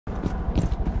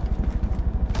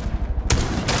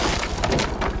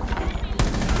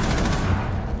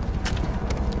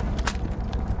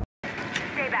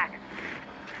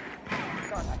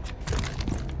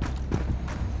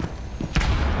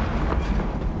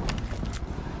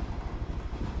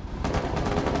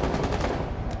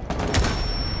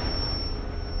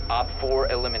4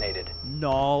 eliminated.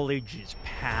 Knowledge is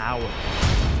power.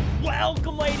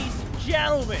 Welcome, ladies and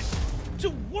gentlemen,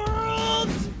 to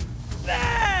World's Best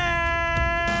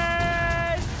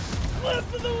Clip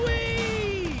of the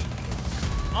Week!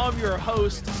 I'm your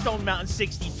host, Stone Mountain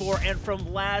 64, and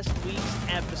from last week's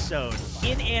episode,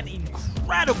 in an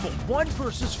incredible 1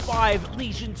 vs. 5,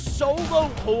 Legion solo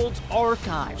holds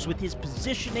archives with his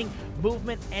positioning,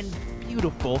 movement, and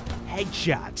beautiful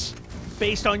headshots.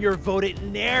 Based on your vote, it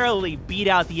narrowly beat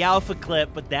out the Alpha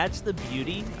clip, but that's the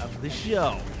beauty of the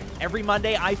show. Every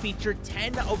Monday, I feature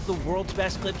 10 of the world's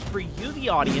best clips for you, the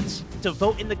audience, to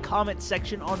vote in the comment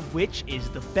section on which is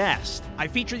the best. I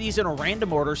feature these in a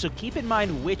random order, so keep in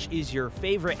mind which is your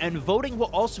favorite, and voting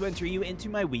will also enter you into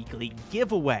my weekly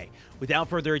giveaway. Without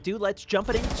further ado, let's jump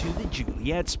it into the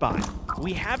Juliet spot.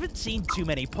 We haven't seen too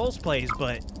many pulse plays,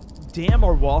 but damn,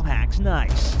 are wall hacks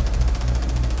nice.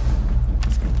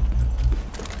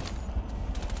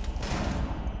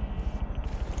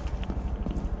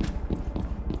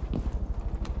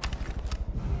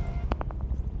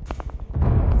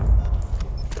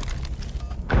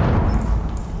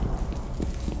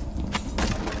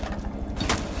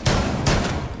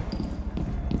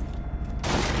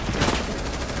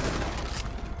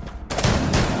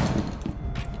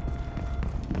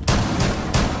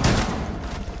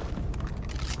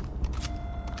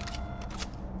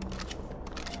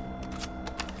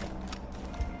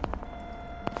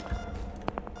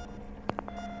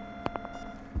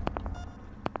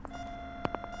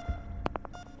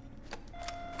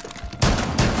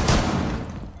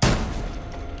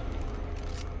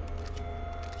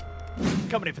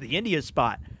 Coming in for the India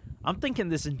spot, I'm thinking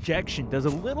this injection does a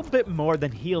little bit more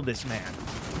than heal this man.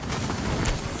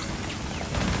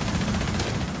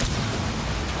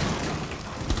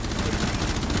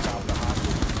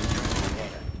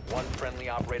 One friendly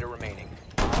operator remaining.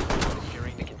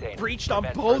 Securing the container. Breached on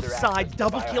both sides,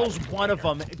 double kills one of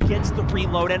them, gets the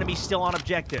reload, enemy still on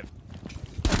objective.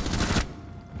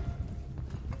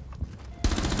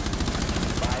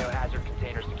 Biohazard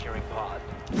container securing pod.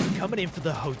 Coming in for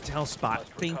the hotel spot,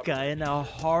 think in a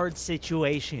hard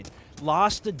situation.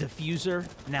 Lost the diffuser,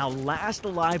 now last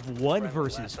alive 1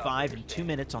 vs. 5 and 2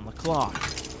 minutes on the clock.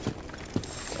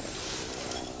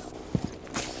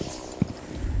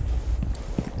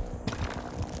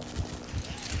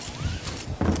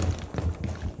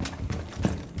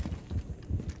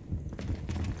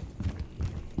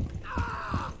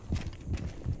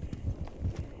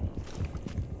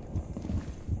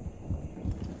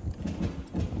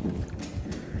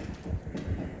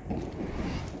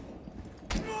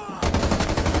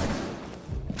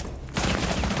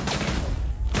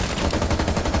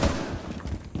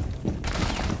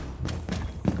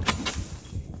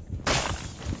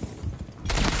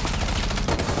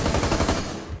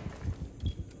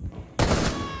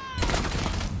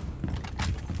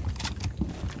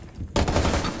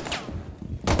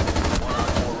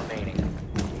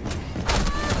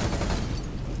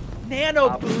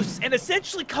 Nano boosts and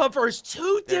essentially covers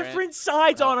 2 different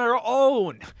sides on her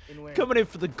own. Coming in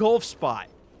for the Gulf spot.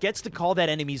 Gets the call that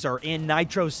enemies are in.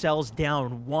 Nitro cells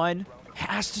down 1.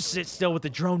 Has to sit still with the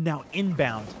drone now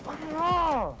inbound.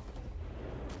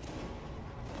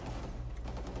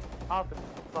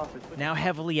 Now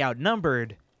heavily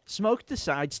outnumbered, Smoke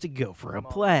decides to go for a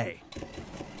play.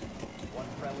 1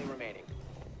 friendly remaining.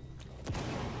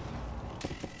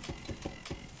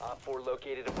 Op 4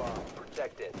 located a bomb.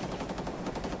 Protect it.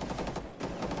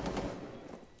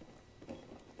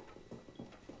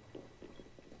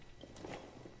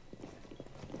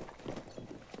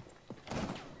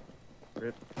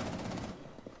 Rip.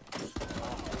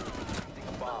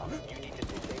 Bomb. You need to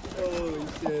disable it. Holy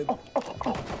shit.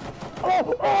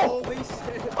 Holy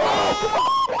shit.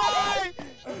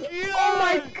 Oh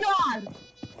my god!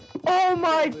 Oh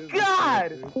my god!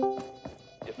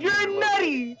 You're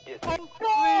nutty!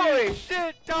 Holy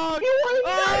shit, dog! You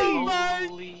are nutty!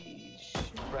 Holy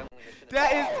shit.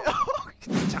 That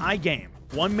is... Tie game.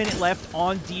 1 minute left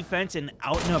on defense and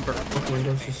outnumbered.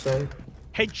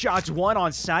 Headshots 1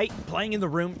 on site, playing in the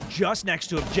room just next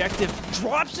to objective,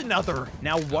 drops another.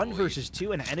 Now 1 vs.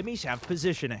 2 and enemies have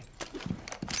positioning.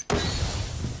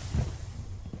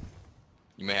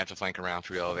 You may have to flank around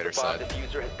through the elevator The bomb side.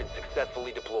 diffuser has been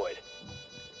successfully deployed.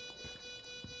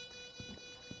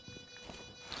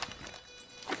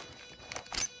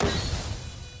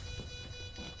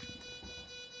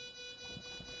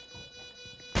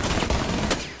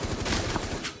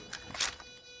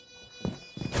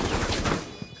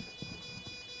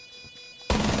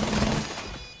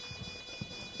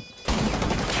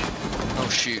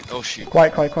 shoot. Oh, shoot.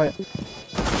 Quiet, quiet, quiet.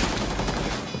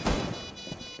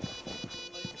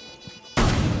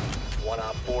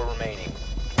 remaining.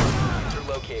 Diffuser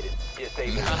located.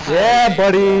 Disable. Yeah,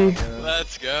 buddy.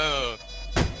 Let's go.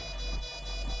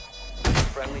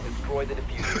 Friendly destroy the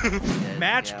diffuser.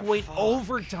 Match point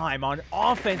overtime on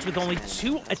offense with only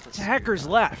 2 attackers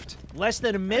left. Less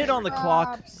than a minute on the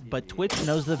clock, but Twitch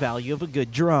knows the value of a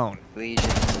good drone. Legion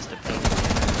is just a pain in the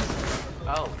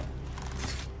ass. Oh.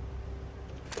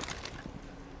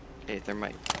 Hey,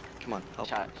 thermite. Come on, help.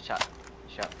 Shot.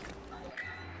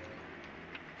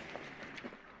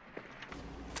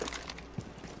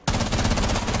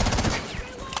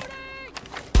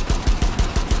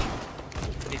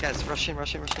 Hey guys, rush in.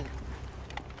 Russian.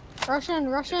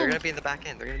 They're gonna be in the back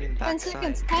end. They're gonna be in the back 10 side.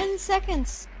 seconds. 10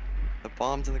 seconds. The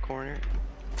bomb's in the corner.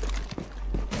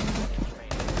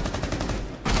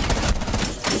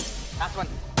 Last one.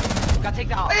 Gotta take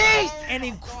the out. An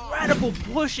incredible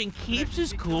push and keeps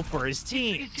his cool for his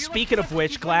team. Speaking of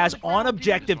which, Glaz on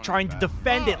objective trying to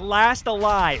defend it last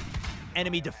alive.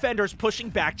 Enemy defenders pushing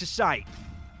back to site.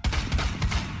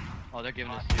 Oh, they're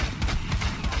giving us 2.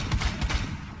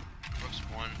 Brooks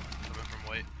 1, coming from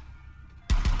White.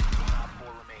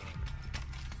 4 remaining.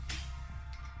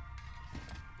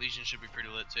 Legion should be pretty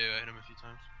lit too. I hit him a few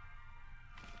times.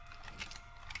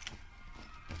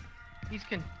 It's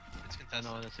contested.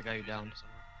 No, that's the guy who downed.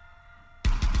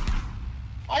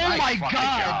 Oh my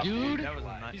God, dude! That was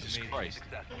a nice. Jesus Christ.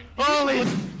 Holy!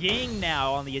 Ying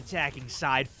now on the attacking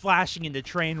side, flashing in the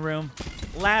train room.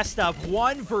 Last up,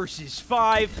 1 versus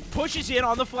 5. Pushes in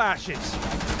on the flashes.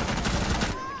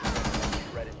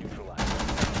 Threat is neutralized.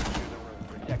 Secure the room.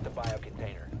 Protect the bio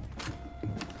container.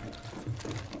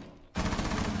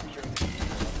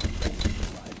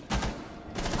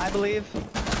 I believe.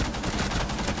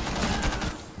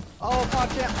 Oh, fuck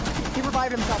yeah. He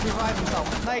revived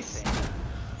himself. Nice.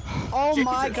 Oh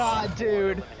my god,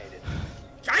 dude.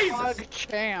 Fuck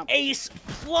champ. Ace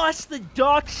plus the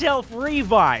Dock Shelf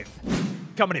revive.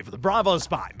 Coming in for the Bravo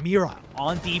spot, Mira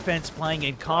on defense playing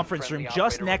in conference room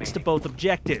just next to both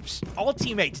objectives. All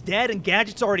teammates dead and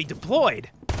gadgets already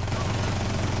deployed.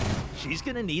 She's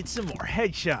gonna need some more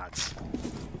headshots.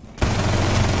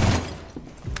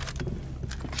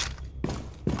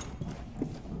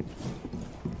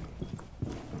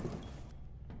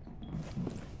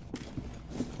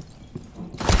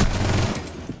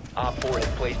 Op 4 has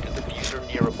placed a diffuser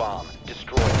near a bomb.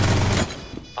 Destroy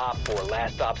it. Op 4,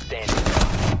 last stop standing.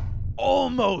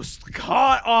 Almost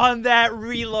caught on that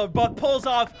reload, but pulls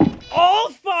off all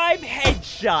 5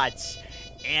 headshots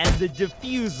and the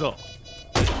defusal.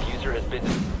 The diffuser has been...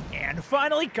 And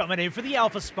finally coming in for the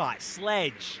alpha spot,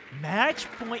 Sledge. Match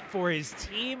point for his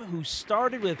team, who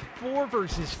started with 4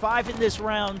 versus 5 in this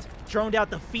round. Droned out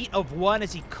the feet of 1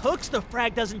 as he cooks the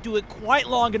frag, doesn't do it quite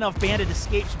long enough. Bandit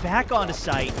escapes back onto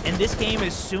site, and this game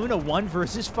is soon a 1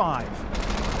 versus 5.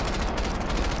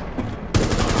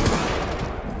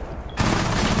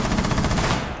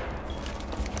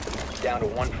 Down to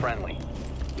 1 friendly.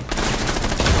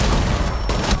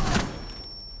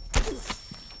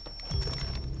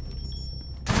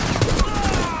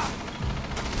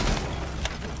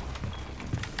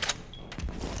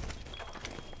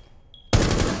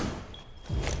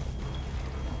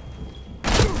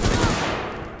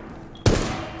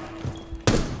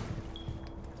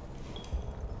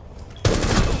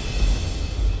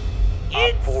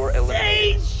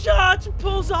 Insane shots,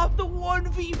 pulls off the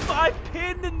 1v5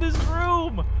 pin in this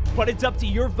room. But it's up to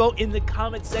your vote in the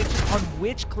comment section on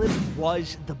which clip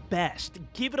was the best.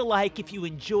 Give it a like if you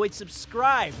enjoyed,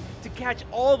 subscribe to catch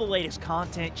all the latest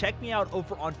content. Check me out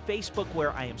over on Facebook,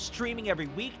 where I am streaming every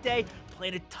weekday,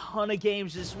 playing a ton of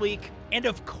games this week. And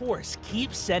of course,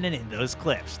 keep sending in those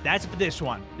clips. That's it for this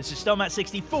one. This is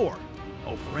StoneMatt64,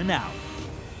 over and out.